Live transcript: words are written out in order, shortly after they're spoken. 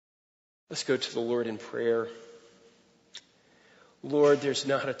Let's go to the Lord in prayer. Lord, there's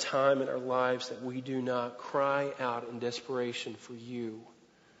not a time in our lives that we do not cry out in desperation for you.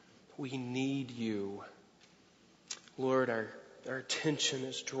 We need you. Lord, our attention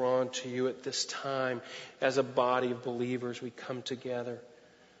is drawn to you at this time. As a body of believers, we come together.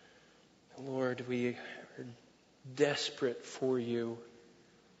 Lord, we are desperate for you.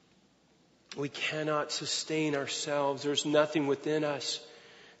 We cannot sustain ourselves. There's nothing within us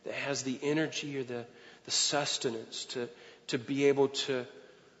that has the energy or the sustenance to be able to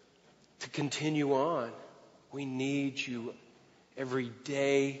continue on. We need you every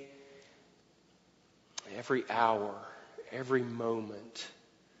day, every hour, every moment.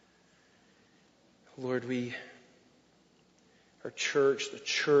 Lord, the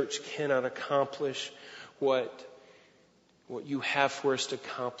church cannot accomplish what you have for us to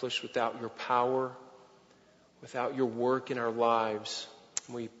accomplish without your power, without your work in our lives.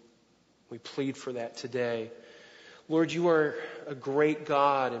 We plead for that today. Lord, you are a great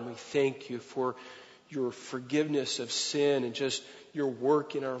God, and we thank you for your forgiveness of sin and just your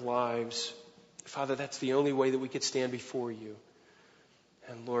work in our lives. Father, that's the only way that we could stand before you.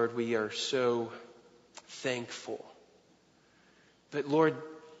 And Lord, we are so thankful. But Lord,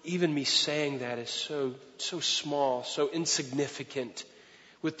 even me saying that is so small, so insignificant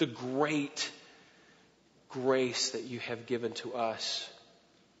with the great grace that you have given to us.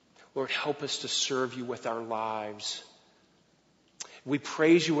 Lord, help us to serve you with our lives. We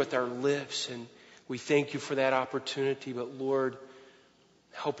praise you with our lips, and we thank you for that opportunity. But Lord,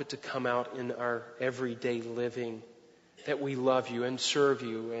 help it to come out in our everyday living, that we love you and serve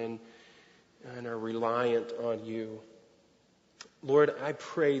you and are reliant on you. Lord, I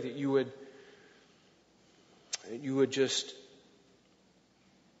pray that you would just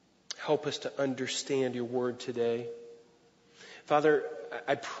help us to understand your word today. Father,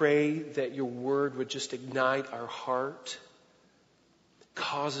 I pray that your word would just ignite our heart,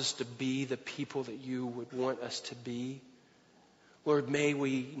 cause us to be the people that you would want us to be. Lord, may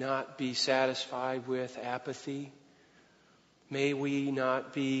we not be satisfied with apathy. May we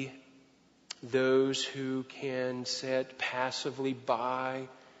not be those who can sit passively by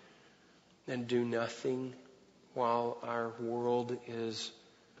and do nothing while our world is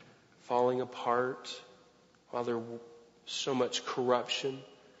falling apart, while there's so much corruption,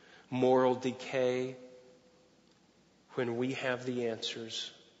 moral decay, when we have the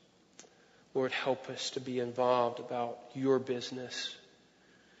answers. Lord, help us to be involved about your business.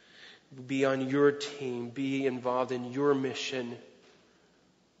 Be on your team. Be involved in your mission.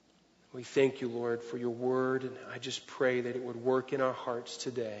 We thank you, Lord, for your word, and I just pray that it would work in our hearts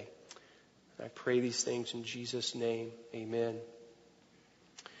today. I pray these things in Jesus' name. Amen.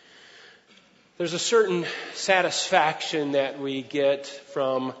 There's a certain satisfaction that we get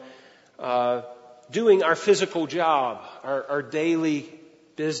from doing our physical job, our daily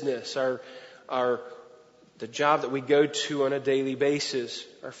business, the job that we go to on a daily basis,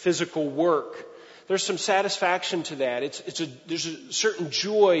 our physical work. There's some satisfaction to that. There's a certain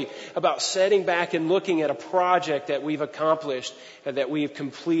joy about sitting back and looking at a project that we've accomplished and that we've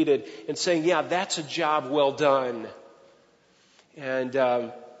completed and saying, yeah, that's a job well done. And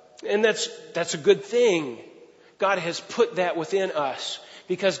that's a good thing. God has put that within us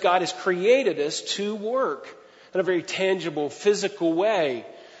because God has created us to work in a very tangible, physical way.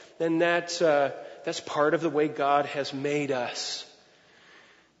 And that's part of the way God has made us.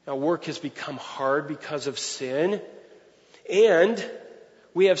 Now, work has become hard because of sin, and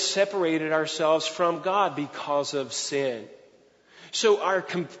we have separated ourselves from God because of sin. So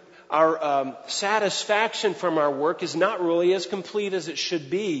our satisfaction from our work is not really as complete as it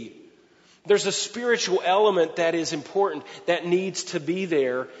should be. There's a spiritual element that is important, that needs to be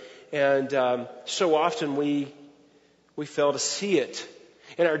there, and so often we fail to see it.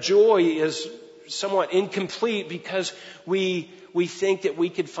 And our joy is somewhat incomplete because we think that we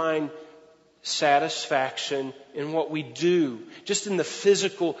could find satisfaction in what we do, just in the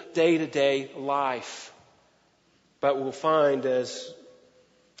physical day-to-day life. But we'll find, as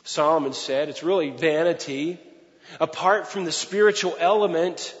Solomon said, it's really vanity. Apart from the spiritual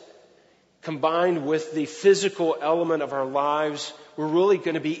element combined with the physical element of our lives, we're really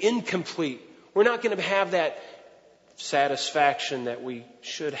going to be incomplete. We're not going to have that satisfaction that we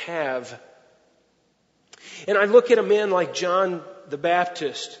should have. And I look at a man like John the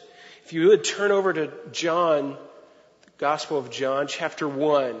Baptist. If you would turn over to John, the Gospel of John, chapter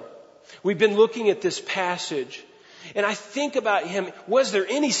 1. We've been looking at this passage, and I think about him. Was there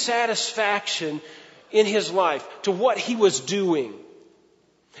any satisfaction in his life to what he was doing?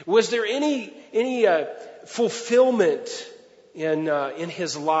 Was there any fulfillment in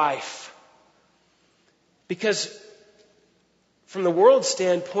his life? Because from the world's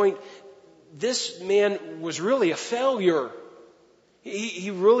standpoint, this man was really a failure.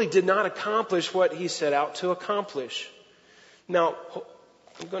 He really did not accomplish what he set out to accomplish. Now,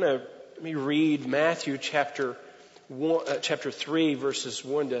 let me read Matthew chapter 3, verses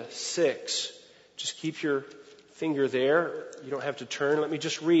 1 to 6. Just keep your finger there. You don't have to turn. Let me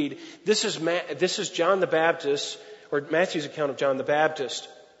just read. This is John the Baptist, or Matthew's account of John the Baptist.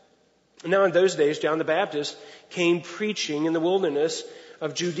 Now in those days, John the Baptist came preaching in the wilderness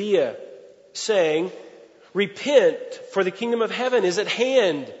of Judea, saying, "Repent, for the kingdom of heaven is at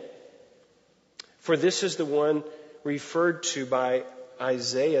hand." For this is the one referred to by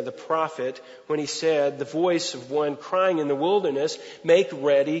Isaiah the prophet when he said, "The voice of one crying in the wilderness, make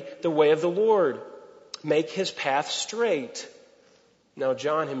ready the way of the Lord. Make his path straight." Now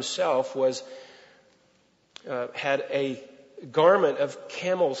John himself had a garment of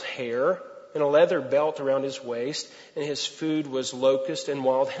camel's hair and a leather belt around his waist, and his food was locust and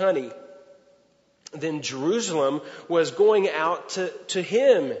wild honey. Then Jerusalem was going out to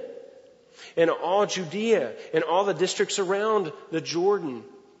him, and all Judea and all the districts around the Jordan,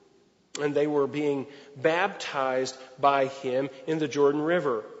 and they were being baptized by him in the Jordan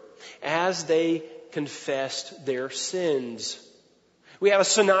River as they confessed their sins. We have a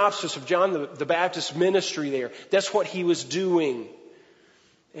synopsis of John the Baptist's ministry there. That's what he was doing.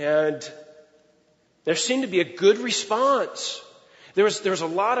 And there seemed to be a good response. There was a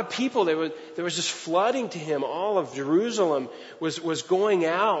lot of people that was just flooding to him. All of Jerusalem was going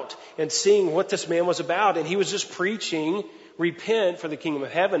out and seeing what this man was about. And he was just preaching, "Repent, for the kingdom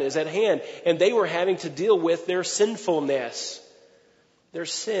of heaven is at hand." And they were having to deal with their sinfulness, their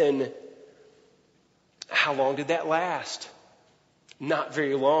sin. How long did that last? Not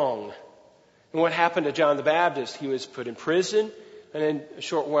very long. And what happened to John the Baptist? He was put in prison, and then a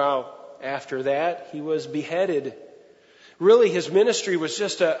short while after that, he was beheaded. Really, his ministry was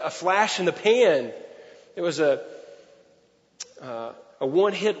just a flash in the pan. It was a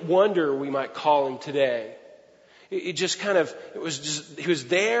one-hit wonder, we might call him today. He was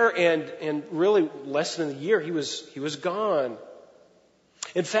there, and really less than a year, he was gone.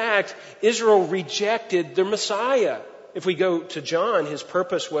 In fact, Israel rejected their Messiah. If we go to John, his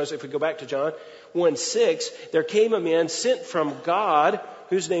purpose was, if we go back to John 1:6, there came a man sent from God,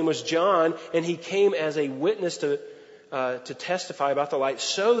 whose name was John, and he came as a witness to testify about the light,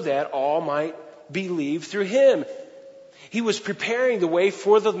 so that all might believe through him. He was preparing the way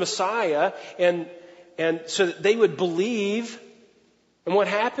for the Messiah, and so that they would believe. And what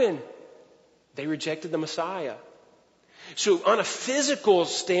happened? They rejected the Messiah. So on a physical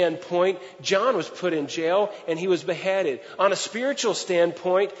standpoint, John was put in jail and he was beheaded. On a spiritual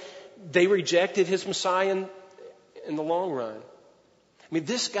standpoint, they rejected his Messiah in the long run. I mean,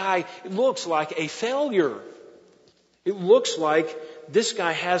 this guy looks like a failure. It looks like this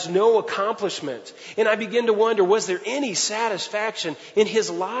guy has no accomplishment. And I begin to wonder, was there any satisfaction in his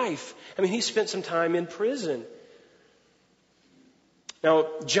life? I mean, he spent some time in prison. Now,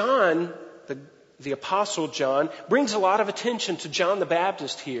 John, the Apostle John, brings a lot of attention to John the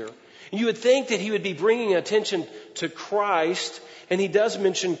Baptist here. You would think that he would be bringing attention to Christ, and he does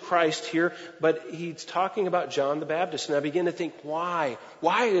mention Christ here, but he's talking about John the Baptist. And I begin to think, why?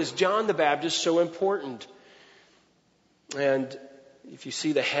 Why is John the Baptist so important? And if you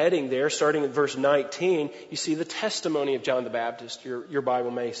see the heading there, starting at verse 19, you see the testimony of John the Baptist, your Bible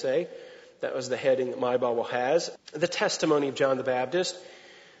may say. That was the heading that my Bible has. The testimony of John the Baptist.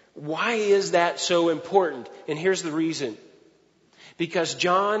 Why is that so important? And here's the reason. Because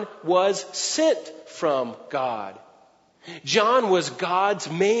John was sent from God. John was God's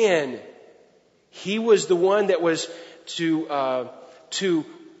man. He was the one that was to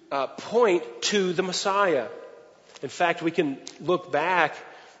point to the Messiah. In fact, we can look back,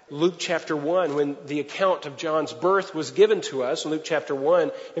 Luke chapter 1, when the account of John's birth was given to us, Luke chapter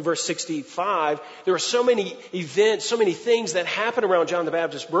 1, in verse 65, there were so many events, so many things that happened around John the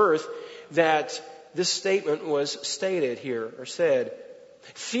Baptist's birth that this statement was stated here, or said.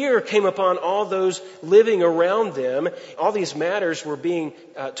 Fear came upon all those living around them. All these matters were being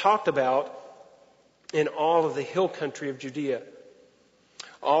talked about in all of the hill country of Judea.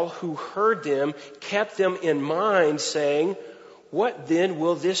 All who heard them kept them in mind, saying, "What then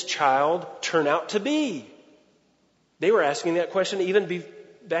will this child turn out to be?" They were asking that question even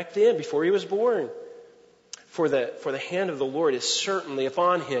back then, before he was born. For the hand of the Lord is certainly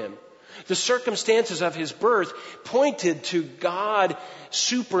upon him. The circumstances of his birth pointed to God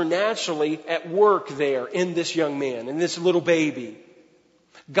supernaturally at work there in this young man, in this little baby.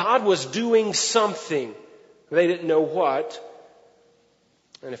 God was doing something. They didn't know what.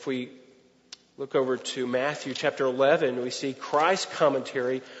 And if we look over to Matthew chapter 11. We see Christ's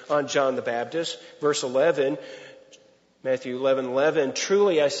commentary on John the Baptist. Verse 11, Matthew 11:11,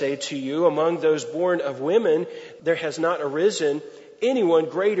 "Truly I say to you, among those born of women, there has not arisen anyone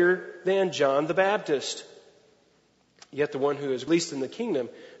greater than John the Baptist. Yet the one who is least in the kingdom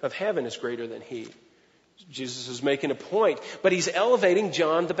of heaven is greater than he." Jesus is making a point, but he's elevating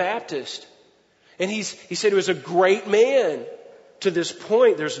John the Baptist. And he said he was a great man. To this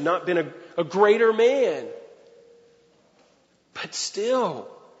point, there's not been a greater man. But still,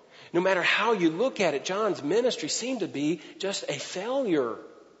 no matter how you look at it, John's ministry seemed to be just a failure.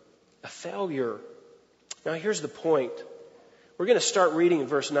 A failure. Now here's the point. We're going to start reading in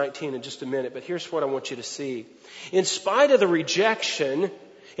verse 19 in just a minute, but here's what I want you to see. In spite of the rejection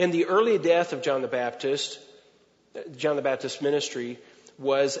and the early death of John the Baptist's ministry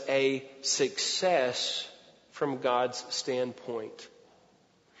was a success from God's standpoint.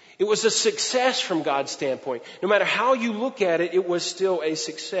 It was a success from God's standpoint. No matter how you look at it, it was still a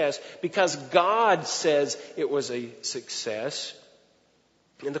success because God says it was a success.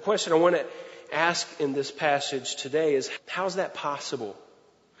 And the question I want to ask in this passage today is, how is that possible?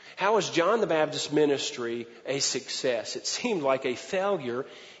 How is John the Baptist's ministry a success? It seemed like a failure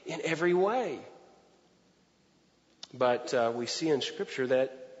in every way. But we see in Scripture that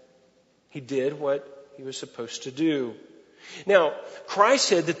he did what he was supposed to do. Now, Christ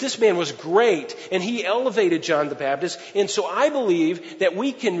said that this man was great, and he elevated John the Baptist. And so I believe that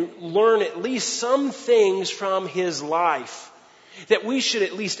we can learn at least some things from his life. That we should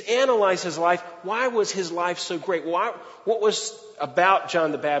at least analyze his life. Why was his life so great? What was about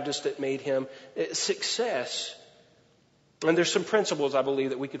John the Baptist that made him a success? And there's some principles, I believe,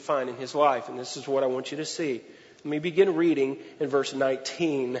 that we could find in his life. And this is what I want you to see. Let me begin reading in verse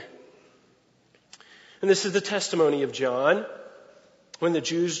 19. And this is the testimony of John. When the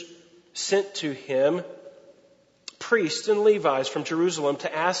Jews sent to him priests and Levites from Jerusalem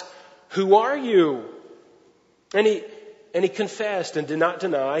to ask, "Who are you?" And he confessed and did not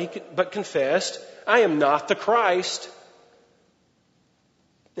deny, but confessed, "I am not the Christ."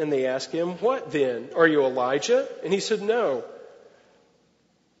 And they asked him, "What then? Are you Elijah?" And he said, "No."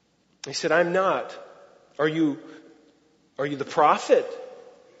 He said, "I'm not. Are you the prophet?"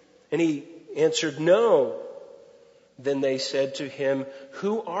 And he answered, "No." Then they said to him,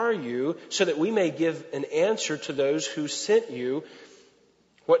 "Who are you? So that we may give an answer to those who sent you.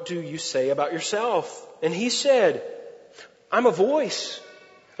 What do you say about yourself?" And he said, "I'm a voice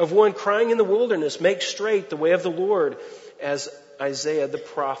of one crying in the wilderness, 'Make straight the way of the Lord,' as Isaiah the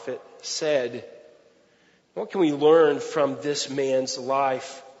prophet said." What can we learn from this man's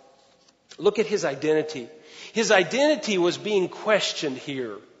life? Look at his identity. His identity was being questioned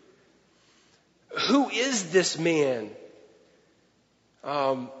here. Who is this man?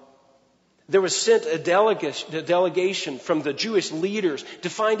 There was sent a delegation from the Jewish leaders to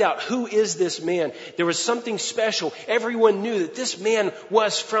find out, who is this man? There was something special. Everyone knew that this man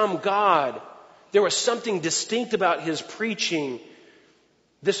was from God. There was something distinct about his preaching.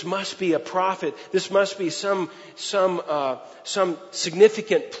 This must be a prophet. This must be some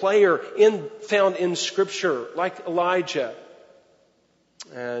significant player found in Scripture, like Elijah.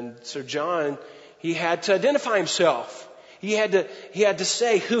 And so John, he had to identify himself. He had to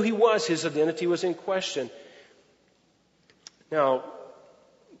say who he was. His identity was in question. Now,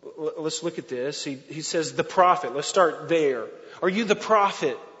 let's look at this. He says the prophet. Let's start there. Are you the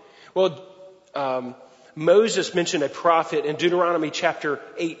prophet? Well, Moses mentioned a prophet in Deuteronomy chapter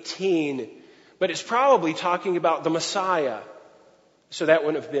 18, but it's probably talking about the Messiah. So that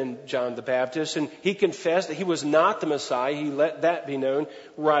wouldn't have been John the Baptist. And he confessed that he was not the Messiah. He let that be known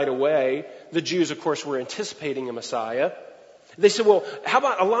right away. The Jews, of course, were anticipating a Messiah. They said, "Well, how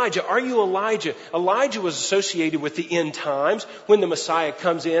about Elijah? Are you Elijah?" Elijah was associated with the end times when the Messiah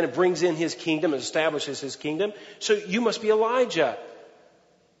comes in and brings in his kingdom and establishes his kingdom. So you must be Elijah.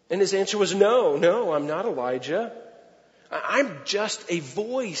 And his answer was, no, I'm not Elijah. I'm just a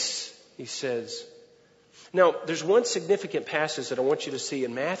voice, he says. Now, there's one significant passage that I want you to see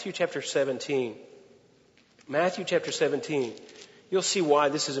in Matthew chapter 17. Matthew chapter 17. You'll see why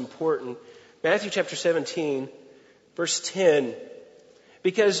this is important. Matthew chapter 17, verse 10.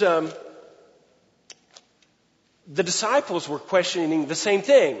 Because the disciples were questioning the same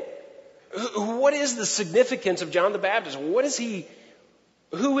thing. What is the significance of John the Baptist? What is he?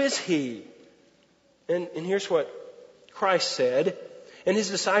 Who is he? And here's what Christ said. And his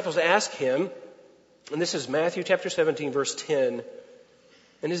disciples asked him, and this is Matthew chapter 17, verse 10.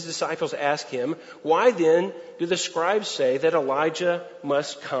 And his disciples asked him, "Why then do the scribes say that Elijah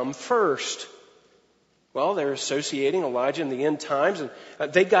must come first?" Well, they're associating Elijah in the end times, and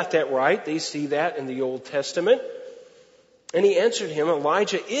they got that right. They see that in the Old Testament. And he answered him,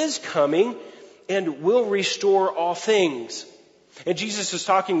 Elijah is coming and will restore all things. And Jesus is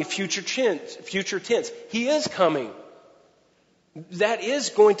talking in future tense. He is coming. That is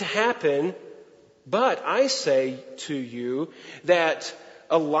going to happen. But I say to you that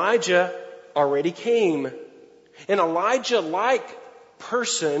Elijah already came. An Elijah-like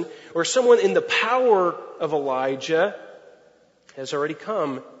person, or someone in the power of Elijah, has already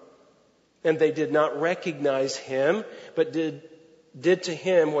come. And they did not recognize him, but did to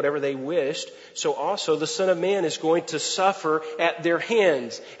him whatever they wished. So also the Son of Man is going to suffer at their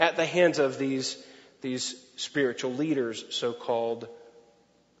hands, at the hands of these spiritual leaders, so-called.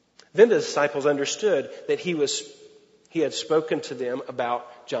 Then the disciples understood that he had spoken to them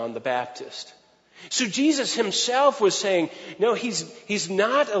about John the Baptist. So Jesus himself was saying, no, he's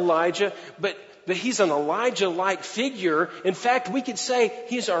not Elijah, but he's an Elijah-like figure. In fact, we could say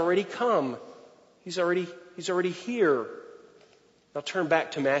he's already come. He's already here. Now turn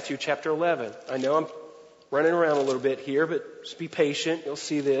back to Matthew chapter 11. I know I'm running around a little bit here, but just be patient. You'll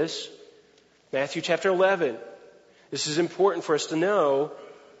see this. Matthew chapter 11. This is important for us to know.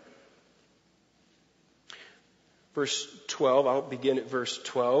 Verse 12, I'll begin at verse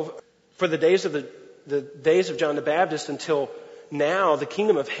 12. For the days of John the Baptist until now, the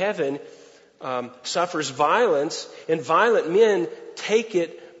kingdom of heaven suffers violence, and violent men take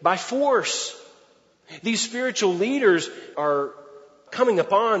it by force. These spiritual leaders are coming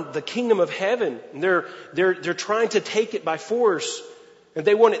upon the kingdom of heaven. And they're trying to take it by force, and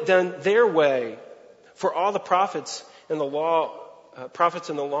they want it done their way. For all the prophets in the law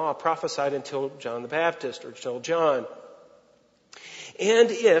prophesied until John the Baptist, or until John.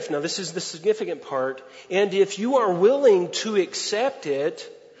 And if, now this is the significant part, and if you are willing to accept it,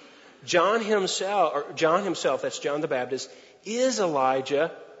 John himself, that's John the Baptist, is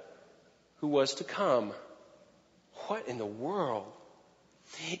Elijah who was to come. What in the world?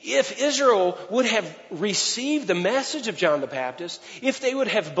 If Israel would have received the message of John the Baptist, if they would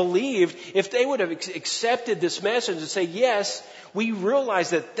have believed, if they would have accepted this message and say, yes, we realize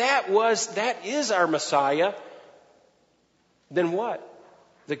that is our Messiah, then what?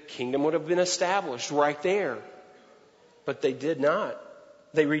 The kingdom would have been established right there. But they did not.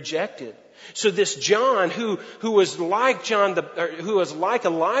 They rejected. So this John, who was like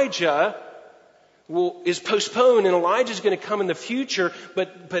Elijah, is postponed, and Elijah is going to come in the future.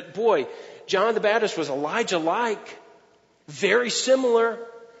 But boy, John the Baptist was Elijah-like, very similar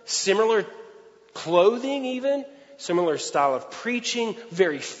clothing, even similar style of preaching,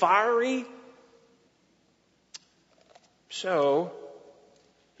 very fiery. So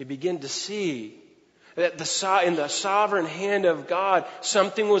you begin to see that in the sovereign hand of God,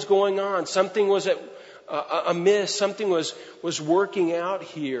 something was going on. Something was amiss. Something was working out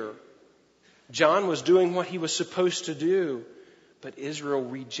here. John was doing what he was supposed to do, but Israel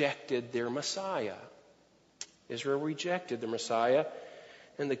rejected their Messiah. Israel rejected the Messiah,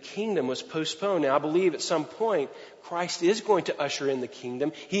 and the kingdom was postponed. Now, I believe at some point, Christ is going to usher in the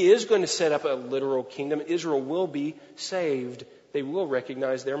kingdom. He is going to set up a literal kingdom. Israel will be saved. They will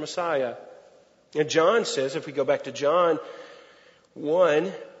recognize their Messiah. And John says, if we go back to John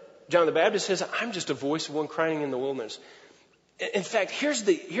 1, John the Baptist says, I'm just a voice of one crying in the wilderness. In fact, here's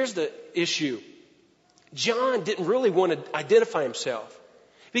the issue. John didn't really want to identify himself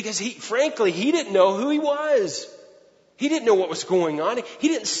because he didn't know who he was. He didn't know what was going on. He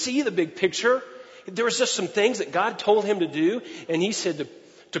didn't see the big picture. There was just some things that God told him to do, and he said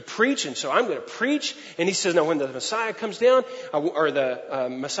to preach, and so I'm going to preach. And he says, now when the Messiah comes down, or the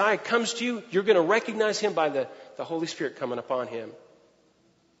Messiah comes to you, you're going to recognize him by the Holy Spirit coming upon him.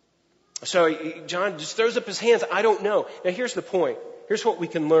 So John just throws up his hands. I don't know. Now here's the point. Here's what we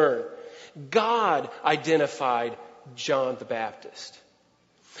can learn. God identified John the Baptist.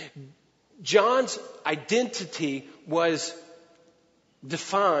 John's identity was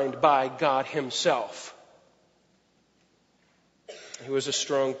defined by God himself. He was a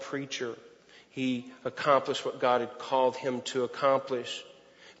strong preacher. He accomplished what God had called him to accomplish.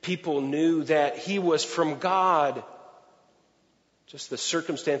 People knew that he was from God. Just the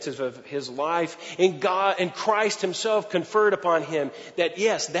circumstances of his life. And God and Christ himself conferred upon him that,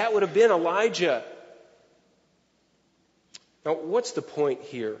 yes, that would have been Elijah. Now, what's the point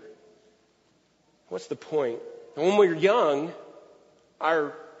here? What's the point? Now, when we were young,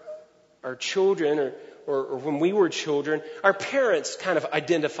 our children, or when we were children, our parents kind of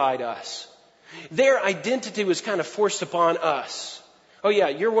identified us. Their identity was kind of forced upon us. Oh yeah,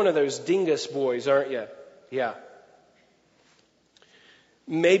 you're one of those dingus boys, aren't you? Yeah.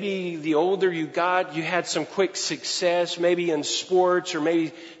 Maybe the older you got, you had some quick success, maybe in sports or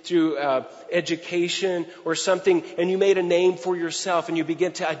maybe through education or something, and you made a name for yourself and you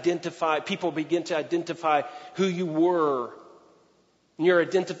begin to identify, people begin to identify who you were. And your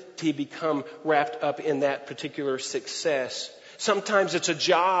identity become wrapped up in that particular success. Sometimes it's a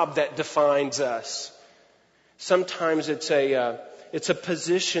job that defines us. Sometimes it's a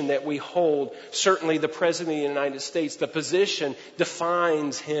position that we hold. Certainly the President of the United States, the position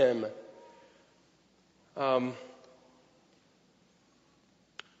defines him.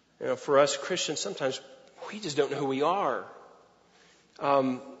 For us Christians, sometimes we just don't know who we are.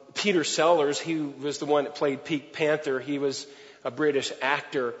 Peter Sellers, he was the one that played Pink Panther. He was a British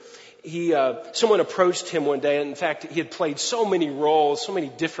actor. Someone approached him one day, and in fact, he had played so many roles, so many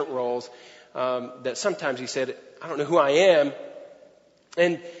different roles, that sometimes he said, I don't know who I am.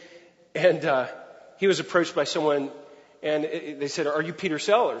 And he was approached by someone, and they said, are you Peter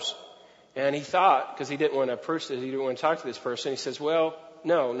Sellers? And he thought, because he didn't want to talk to this person, he says, well,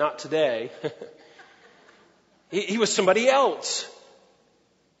 no, not today. He was somebody else.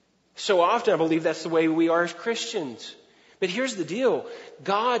 So often I believe that's the way we are as Christians. But here's the deal.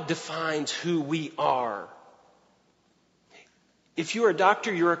 God defines who we are. If you're a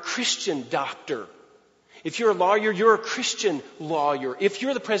doctor, you're a Christian doctor. If you're a lawyer, you're a Christian lawyer. If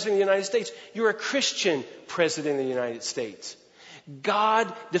you're the President of the United States, you're a Christian President of the United States.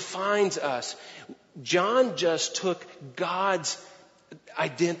 God defines us. John just took God's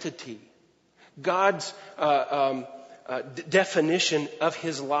identity, God's definition of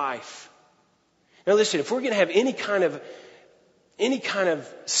his life. Now listen, if we're going to have any kind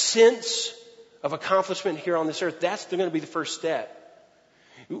of sense of accomplishment here on this earth, that's going to be the first step.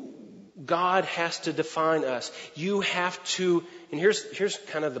 God has to define us. You have to, and here's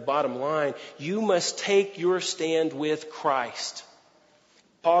kind of the bottom line, you must take your stand with Christ.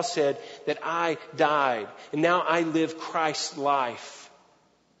 Paul said that I died, and now I live Christ's life.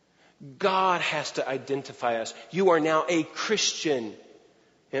 God has to identify us. You are now a Christian,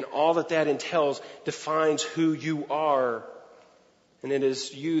 and all that entails defines who you are. And it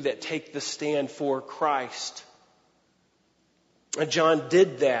is you that take the stand for Christ. And John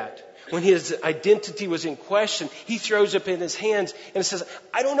did that. When his identity was in question, he throws up in his hands and says,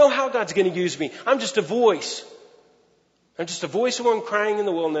 I don't know how God's going to use me. I'm just a voice. I'm just a voice of one crying in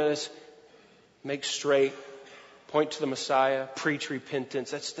the wilderness. Make straight, point to the Messiah, preach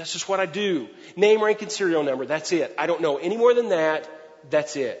repentance. That's just what I do. Name, rank, and serial number. That's it. I don't know any more than that.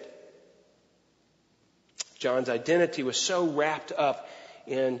 That's it. John's identity was so wrapped up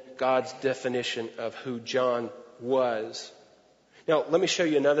in God's definition of who John was. Now, let me show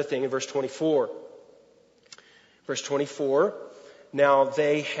you another thing in verse 24. Verse 24, now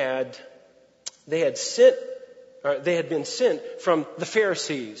they had been sent from the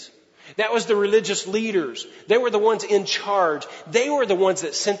Pharisees. That was the religious leaders. They were the ones in charge. They were the ones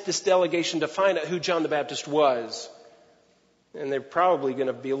that sent this delegation to find out who John the Baptist was. And they're probably going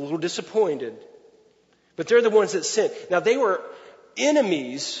to be a little disappointed. But they're the ones that sent. Now, they were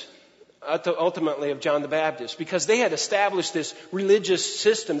enemies ultimately of John the Baptist, because they had established this religious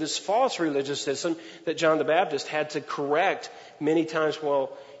system, this false religious system that John the Baptist had to correct many times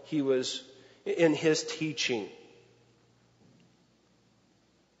while he was in his teaching.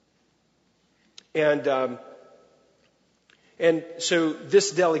 And so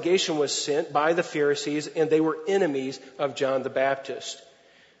this delegation was sent by the Pharisees, and they were enemies of John the Baptist.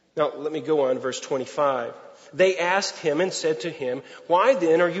 Now, let me go on, verse 25. They asked him and said to him, why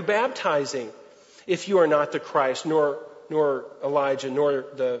then are you baptizing if you are not the Christ, nor Elijah, nor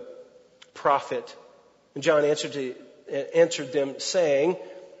the prophet? And John answered them, saying,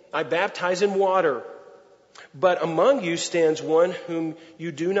 I baptize in water, but among you stands one whom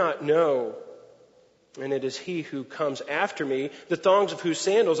you do not know. And it is he who comes after me, the thongs of whose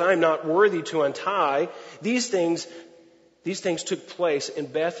sandals I am not worthy to untie. These things took place in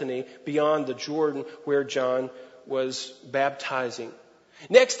Bethany beyond the Jordan where John was baptizing.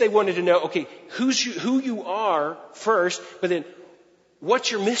 Next, they wanted to know, okay, who you are first, but then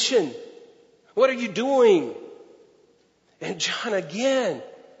what's your mission? What are you doing? And John again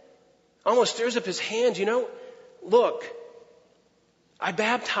almost stirs up his hands, look, I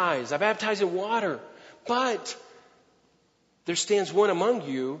baptize in water, but there stands one among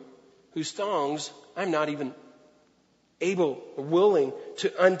you whose thongs I'm not even able or willing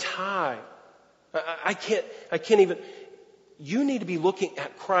to untie. I can't even. You need to be looking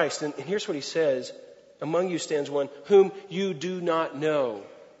at Christ. And here's what he says. Among you stands one whom you do not know.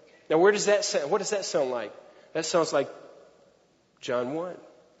 Now what does that sound like? That sounds like John 1.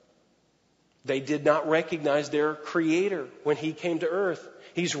 They did not recognize their Creator when He came to earth.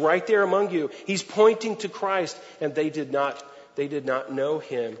 He's right there among you. He's pointing to Christ, and they did not know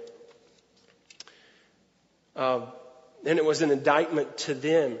him. And it was an indictment to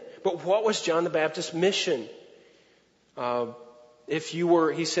them. But what was John the Baptist's mission?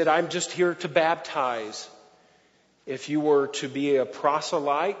 He said, I'm just here to baptize. If you were to be a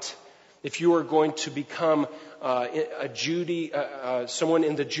proselyte, if you were going to become someone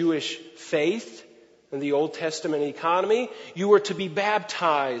in the Jewish faith, in the Old Testament economy, you were to be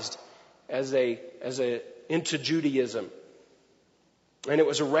baptized into Judaism. And it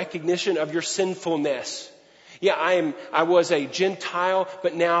was a recognition of your sinfulness. Yeah, I was a Gentile,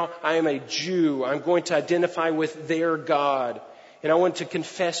 but now I am a Jew. I'm going to identify with their God. And I want to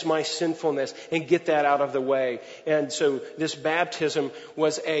confess my sinfulness and get that out of the way. And so this baptism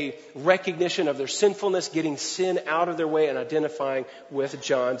was a recognition of their sinfulness, getting sin out of their way and identifying with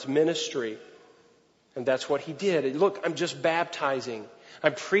John's ministry. And that's what he did. Look, I'm just baptizing.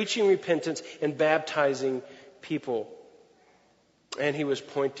 I'm preaching repentance and baptizing people. And he was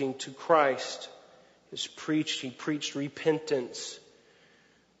pointing to Christ. He preached repentance.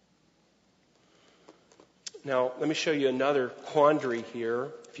 Now, let me show you another quandary here.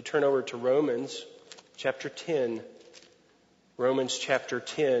 If you turn over to Romans chapter 10. Romans chapter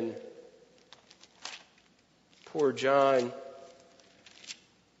 10. Poor John.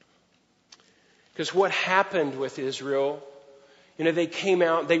 Because what happened with Israel, they came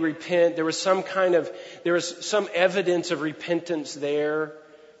out, they repent. There was some evidence of repentance there.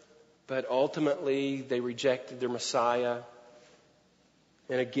 But ultimately, they rejected their Messiah.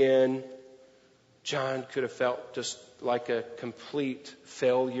 And again, John could have felt just like a complete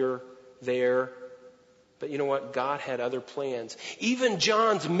failure there. But you know what? God had other plans. Even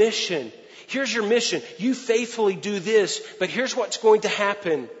John's mission. Here's your mission. You faithfully do this, but here's what's going to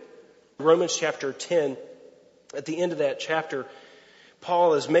happen. Romans chapter 10, at the end of that chapter,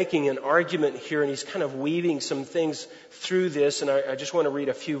 Paul is making an argument here, and he's kind of weaving some things through this. And I just want to read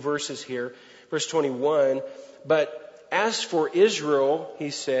a few verses here. Verse 21, but as for Israel,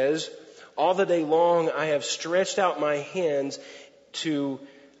 he says, all the day long I have stretched out my hands to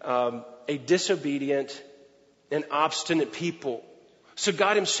a disobedient and obstinate people. So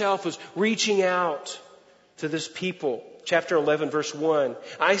God himself was reaching out to this people. Chapter 11, verse 1.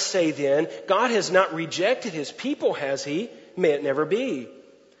 I say then, God has not rejected his people, has he? May it never be.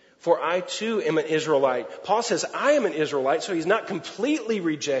 For I too am an Israelite. Paul says, I am an Israelite, so he's not completely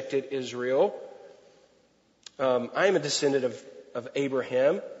rejected Israel. I am a descendant of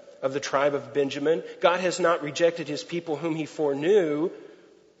Abraham, of the tribe of Benjamin. God has not rejected his people whom he foreknew.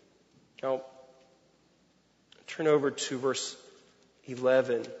 Now, turn over to verse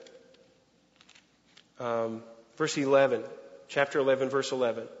 11. Verse 11, chapter 11, verse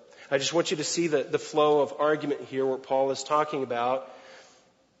 11. I just want you to see the flow of argument here where Paul is talking about.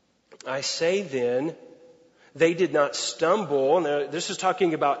 I say then, they did not stumble. Now, this is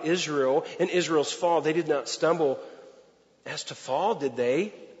talking about Israel and Israel's fall. They did not stumble as to fall, did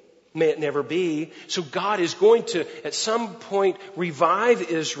they? May it never be. So God is going to, at some point, revive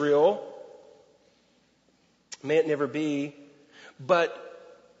Israel. May it never be. But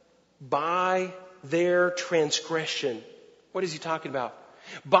by their transgression. What is he talking about?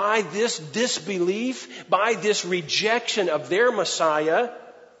 By this disbelief, by this rejection of their Messiah,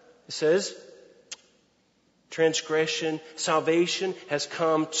 it says, transgression, salvation has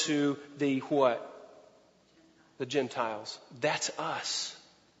come to the what? The Gentiles. That's us.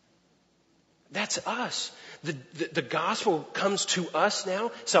 That's us. The gospel comes to us now.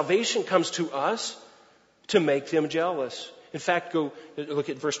 Salvation comes to us to make them jealous. In fact, go look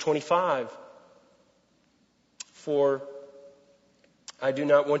at verse 25. For I do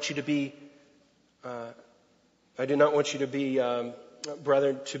not want you to be,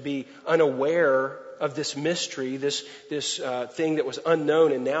 brethren, to be unaware of this mystery, this thing that was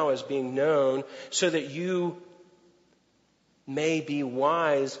unknown and now is being known, so that you may be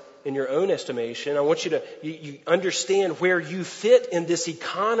wise in your own estimation. I want you to you understand where you fit in this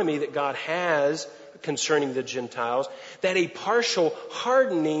economy that God has concerning the Gentiles, that a partial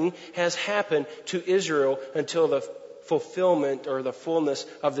hardening has happened to Israel until the fulfillment or the fullness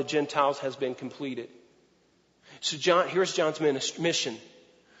of the Gentiles has been completed. So here's John's mission.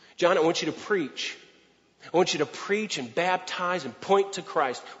 John, I want you to preach. I want you to preach and baptize and point to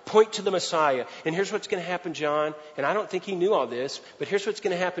Christ. Point to the Messiah. And here's what's going to happen, John. And I don't think he knew all this, but here's what's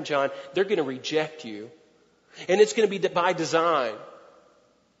going to happen, John. They're going to reject you. And it's going to be by design.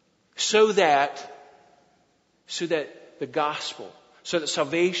 So that the gospel, so that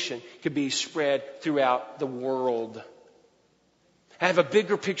salvation could be spread throughout the world. I have a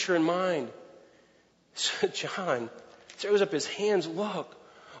bigger picture in mind. So John throws up his hands. Look,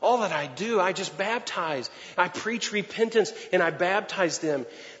 All that I do, I just baptize. I preach repentance and I baptize them.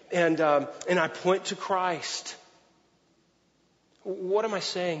 And I point to Christ. What am I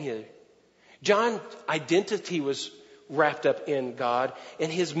saying here? John's identity was wrapped up in God,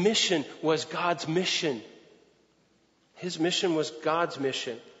 and his mission was God's mission. His mission was God's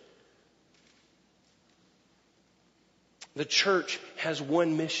mission. The church has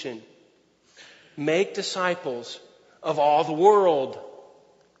one mission. Make disciples of all the world.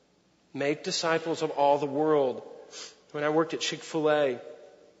 Make disciples of all the world. When I worked at Chick-fil-A,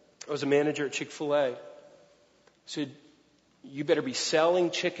 I was a manager at Chick-fil-A. I said, you better be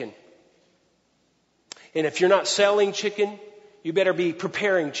selling chicken. And if you're not selling chicken, you better be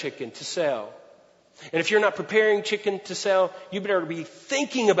preparing chicken to sell. And if you're not preparing chicken to sell, you better be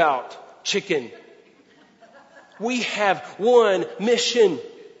thinking about chicken. We have one mission.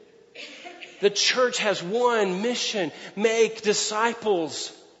 The church has one mission. Make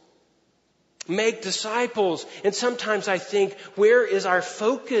disciples. Make disciples. And sometimes I think, where is our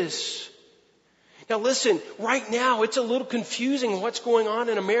focus? Now listen, right now it's a little confusing what's going on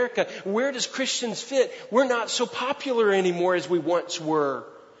in America. Where does Christians fit? We're not so popular anymore as we once were.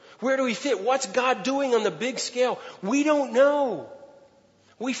 Where do we fit? What's God doing on the big scale? We don't know.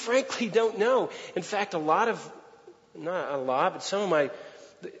 We frankly don't know. In fact, some of my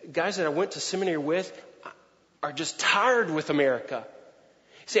guys that I went to seminary with are just tired with America.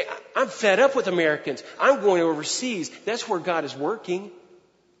 Say, I'm fed up with Americans. I'm going overseas. That's where God is working.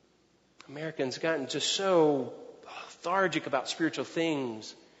 Americans gotten just so lethargic about spiritual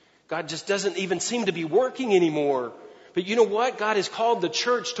things. God just doesn't even seem to be working anymore. But you know what? God has called the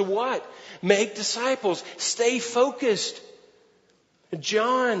church to what? Make disciples. Stay focused.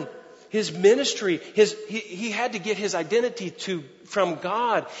 John, his ministry, he had to get his identity from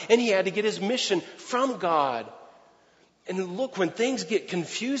God, and he had to get his mission from God. And look, when things get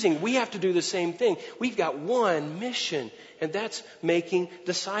confusing, we have to do the same thing. We've got one mission, and that's making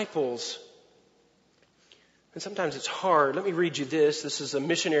disciples. And sometimes it's hard. Let me read you this. This is a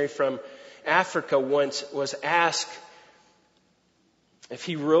missionary from Africa once was asked if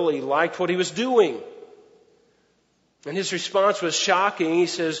he really liked what he was doing. And his response was shocking. He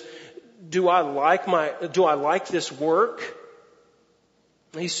says, do I like this work?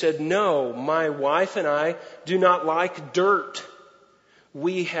 He said, no, my wife and I do not like dirt.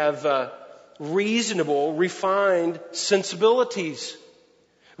 We have reasonable, refined sensibilities.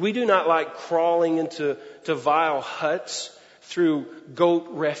 We do not like crawling into vile huts through goat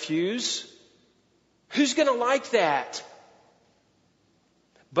refuse. Who's going to like that?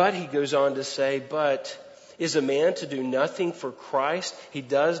 But he goes on to say, but is a man to do nothing for Christ he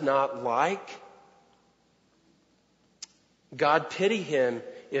does not like? God pity him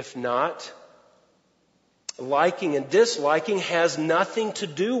if not. Liking and disliking has nothing to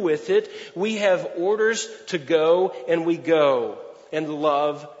do with it. We have orders to go and we go. And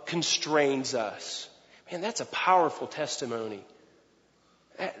love constrains us. Man, that's a powerful testimony.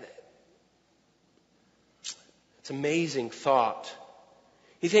 It's an amazing thought.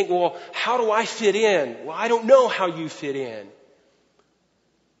 You think, well, how do I fit in? Well, I don't know how you fit in.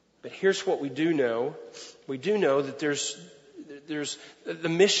 But here's what we do know. We do know that there's the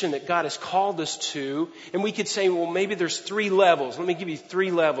mission that God has called us to. And we could say, well, maybe there's 3 levels. Let me give you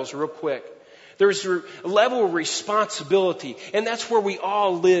 3 levels real quick. There's a level of responsibility, and that's where we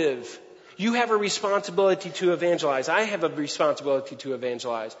all live. You have a responsibility to evangelize. I have a responsibility to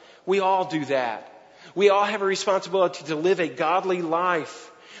evangelize. We all do that. We all have a responsibility to live a godly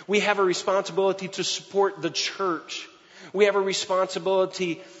life. We have a responsibility to support the church. We have a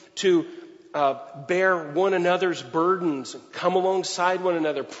responsibility to bear one another's burdens, come alongside one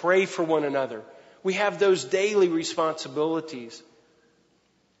another, pray for one another. We have those daily responsibilities.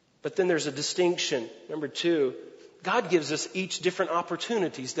 But then there's a distinction. Number 2, God gives us each different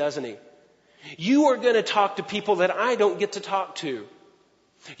opportunities, doesn't He? You are going to talk to people that I don't get to talk to.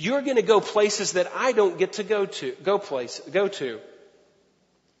 You're going to go places that I don't get to go to.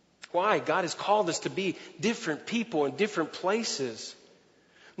 Why? God has called us to be different people in different places.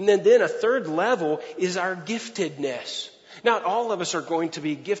 And then a 3rd level is our giftedness. Not all of us are going to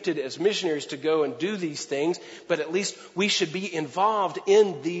be gifted as missionaries to go and do these things, but at least we should be involved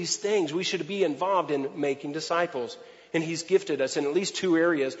in these things. We should be involved in making disciples. And He's gifted us in at least 2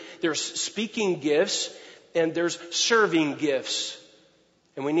 areas. There's speaking gifts and there's serving gifts.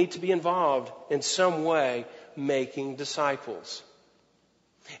 And we need to be involved in some way making disciples.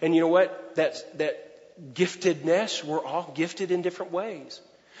 And you know what? That giftedness, we're all gifted in different ways.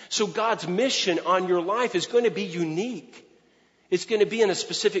 So God's mission on your life is going to be unique. It's going to be in a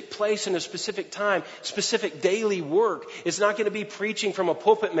specific place, in a specific time, specific daily work. It's not going to be preaching from a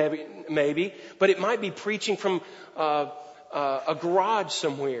pulpit maybe, but it might be preaching from a garage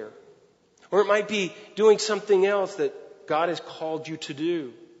somewhere. Or it might be doing something else that God has called you to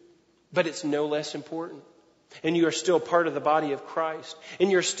do. But it's no less important. And you are still part of the body of Christ.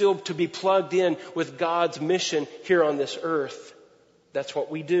 And you're still to be plugged in with God's mission here on this earth. That's what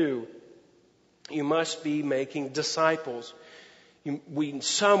we do. You must be making disciples. In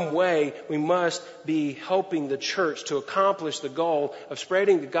some way, we must be helping the church to accomplish the goal of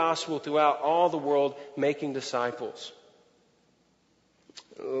spreading the gospel throughout all the world, making disciples.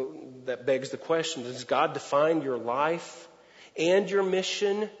 That begs the question, does God define your life and your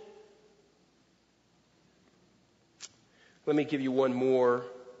mission? Let me give you one more.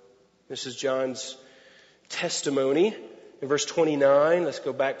 This is John's testimony. In verse 29, let's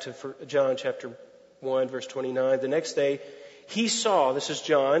go back to John chapter 1, verse 29. The next day, he saw, this is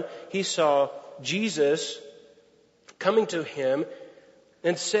John, he saw Jesus coming to him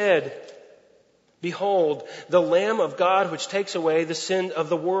and said, "Behold, the Lamb of God which takes away the sin of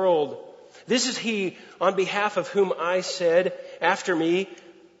the world. This is he on behalf of whom I said, after me,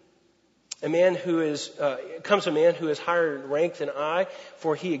 comes a man who is higher in rank than I,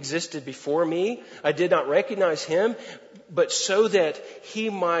 for he existed before me. I did not recognize him, but so that he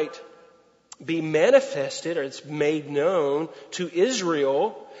might be manifested, or it's made known to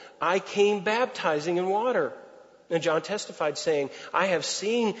Israel, I came baptizing in water." And John testified saying, "I have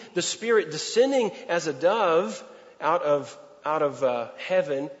seen the Spirit descending as a dove out of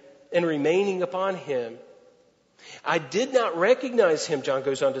heaven and remaining upon him. I did not recognize him," John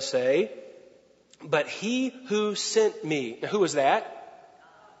goes on to say, "but he who sent me." Now, who was that?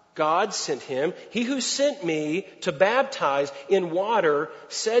 God sent him. "He who sent me to baptize in water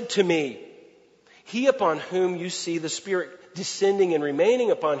said to me, 'He upon whom you see the Spirit descending and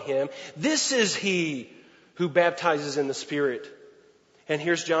remaining upon him, this is he who baptizes in the Spirit.'" And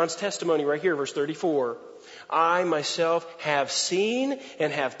here's John's testimony right here, verse 34. "I myself have seen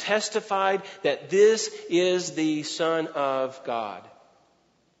and have testified that this is the Son of God."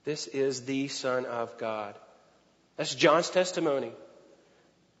 This is the Son of God. That's John's testimony.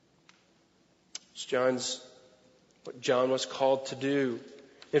 It's what John was called to do.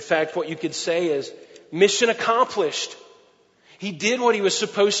 In fact, what you could say is mission accomplished. He did what he was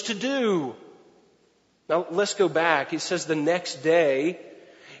supposed to do. Now let's go back. He says the next day.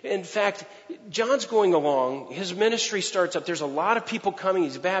 In fact, John's going along. His ministry starts up. There's a lot of people coming.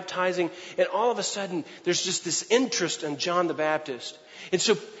 He's baptizing. And all of a sudden, there's just this interest in John the Baptist. And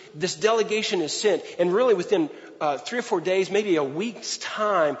so this delegation is sent. And really within 3 or 4 days, maybe a week's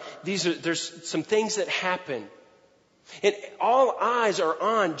time, there's some things that happen. And all eyes are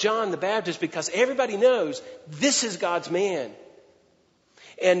on John the Baptist because everybody knows this is God's man.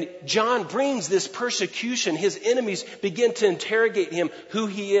 And John brings this persecution. His enemies begin to interrogate him, who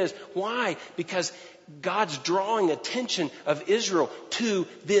he is. Why? Because God's drawing attention of Israel to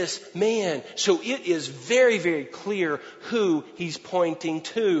this man. So it is very, very clear who he's pointing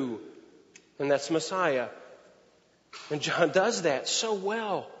to. And that's Messiah. And John does that so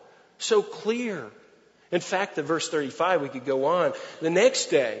well, so clear. In fact, the verse 35, we could go on. The next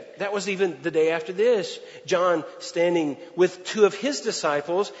day, that was even the day after this, John standing with 2 of his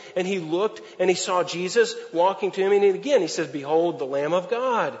disciples, and he looked and he saw Jesus walking to him. And again, he says, "Behold, the Lamb of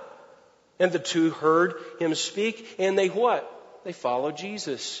God." And the 2 heard him speak, and they what? They followed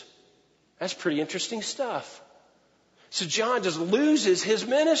Jesus. That's pretty interesting stuff. So John just loses his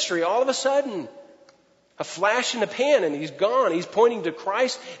ministry all of a sudden. A flash in the pan and he's gone. He's pointing to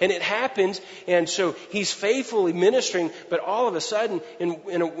Christ and it happens. And so he's faithfully ministering. But all of a sudden,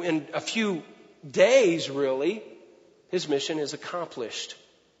 in a few days really, his mission is accomplished.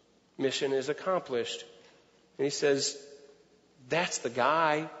 Mission is accomplished. And he says, that's the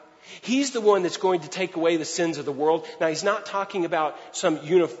guy. He's the one that's going to take away the sins of the world. Now, he's not talking about some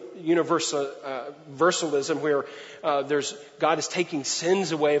universalism where God is taking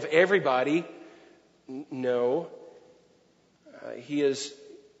sins away of everybody. No. He is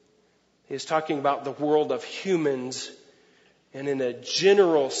talking about the world of humans, and in a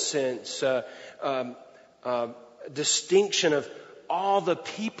general sense, distinction of all the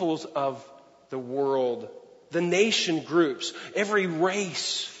peoples of the world, the nation groups, every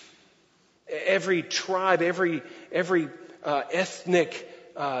race, every tribe, every ethnic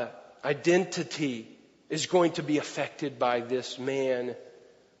identity is going to be affected by this man.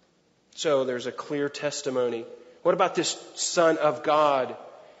 So there's a clear testimony. What about this Son of God?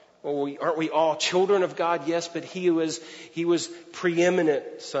 Well, aren't we all children of God? Yes, but he was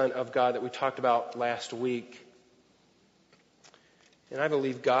preeminent Son of God that we talked about last week. And I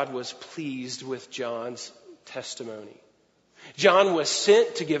believe God was pleased with John's testimony. John was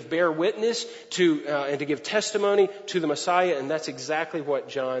sent to bear witness and to give testimony to the Messiah, and that's exactly what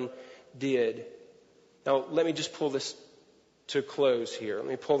John did. Now, let me just pull this to a close here. Let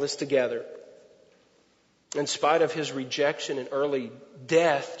me pull this together. In spite of his rejection and early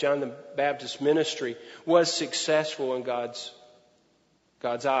death, John the Baptist's ministry was successful in God's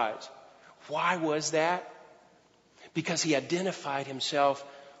eyes. Why was that? Because he identified himself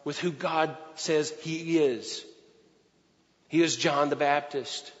with who God says he is. He is John the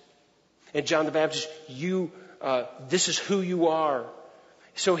Baptist. And John the Baptist, this is who you are.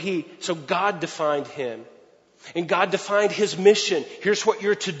 So God defined him. And God defined his mission. Here's what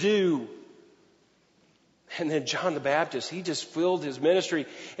you're to do. And then John the Baptist, he just filled his ministry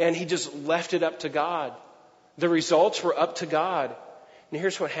and he just left it up to God. The results were up to God. And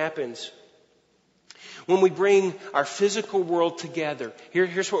here's what happens. When we bring our physical world together,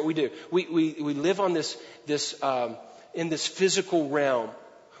 here's what we do. We live on in this physical realm.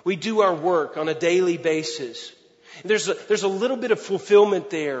 We do our work on a daily basis. There's a little bit of fulfillment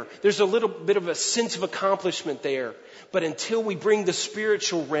there. There's a little bit of a sense of accomplishment there. But until we bring the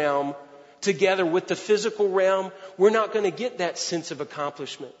spiritual realm together with the physical realm, we're not going to get that sense of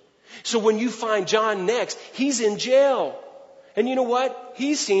accomplishment. So when you find John next, he's in jail. And you know what?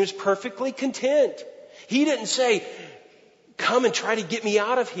 He seems perfectly content. He didn't say, come and try to get me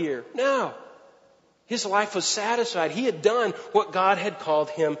out of here. No. His life was satisfied. He had done what God had called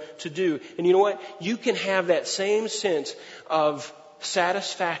him to do. And you know what? You can have that same sense of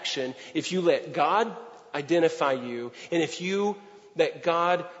satisfaction if you let God identify you and if you let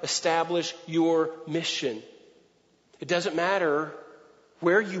God establish your mission. It doesn't matter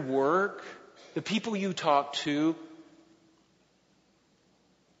where you work, the people you talk to.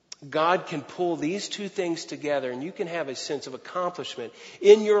 God can pull these two things together and you can have a sense of accomplishment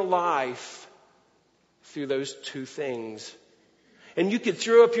in your life through those two things. And you could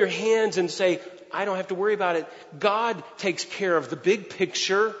throw up your hands and say, I don't have to worry about it. God takes care of the big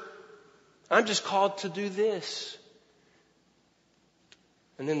picture. I'm just called to do this.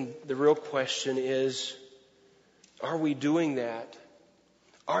 And then the real question is, are we doing that?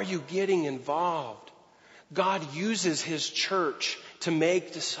 Are you getting involved? God uses His church to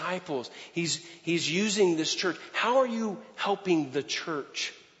make disciples. He's using this church. How are you helping the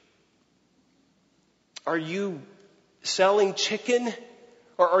church? Are you selling chicken,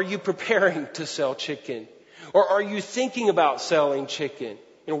 or are you preparing to sell chicken? Or are you thinking about selling chicken?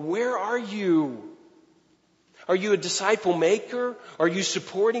 Where are you? Are you a disciple maker? Are you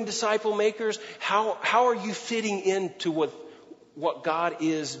supporting disciple makers? How are you fitting into what God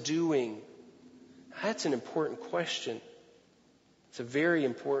is doing? That's an important question. It's a very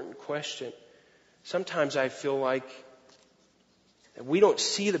important question. Sometimes I feel like we don't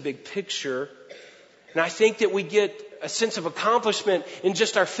see the big picture. And I think that we get a sense of accomplishment in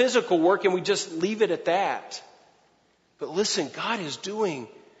just our physical work and we just leave it at that. But listen, God is doing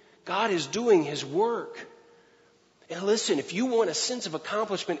His work. And listen, if you want a sense of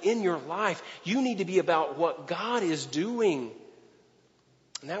accomplishment in your life, you need to be about what God is doing.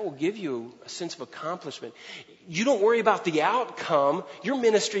 And that will give you a sense of accomplishment. You don't worry about the outcome. Your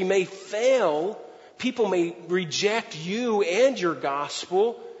ministry may fail. People may reject you and your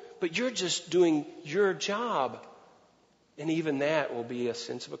gospel. But you're just doing your job. And even that will be a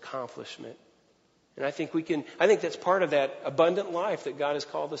sense of accomplishment. And I think that's part of that abundant life that God has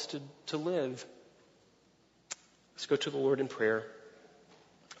called us to live. Let's go to the Lord in prayer.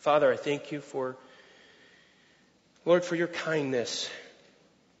 Father, I thank you for your kindness.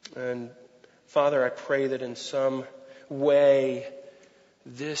 And Father, I pray that in some way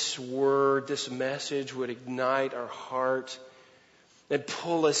this word, this message would ignite our heart and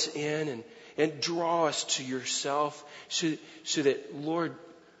pull us in and draw us to yourself so that, Lord,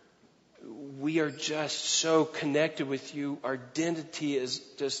 we are just so connected with you. Our identity is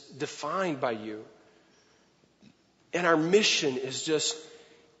just defined by you. And our mission is just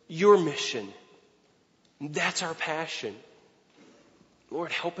your mission. That's our passion.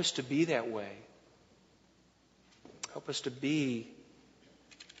 Lord, help us to be that way. Help us to be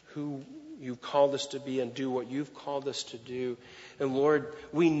who you've called us to be and do what you've called us to do. And Lord,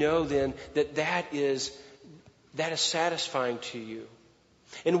 we know then that is satisfying to you.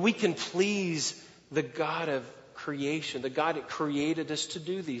 And we can please the God of creation, the God that created us to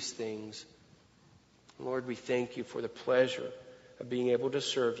do these things. Lord, we thank you for the pleasure of being able to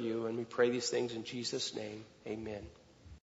serve you. And we pray these things in Jesus' name. Amen.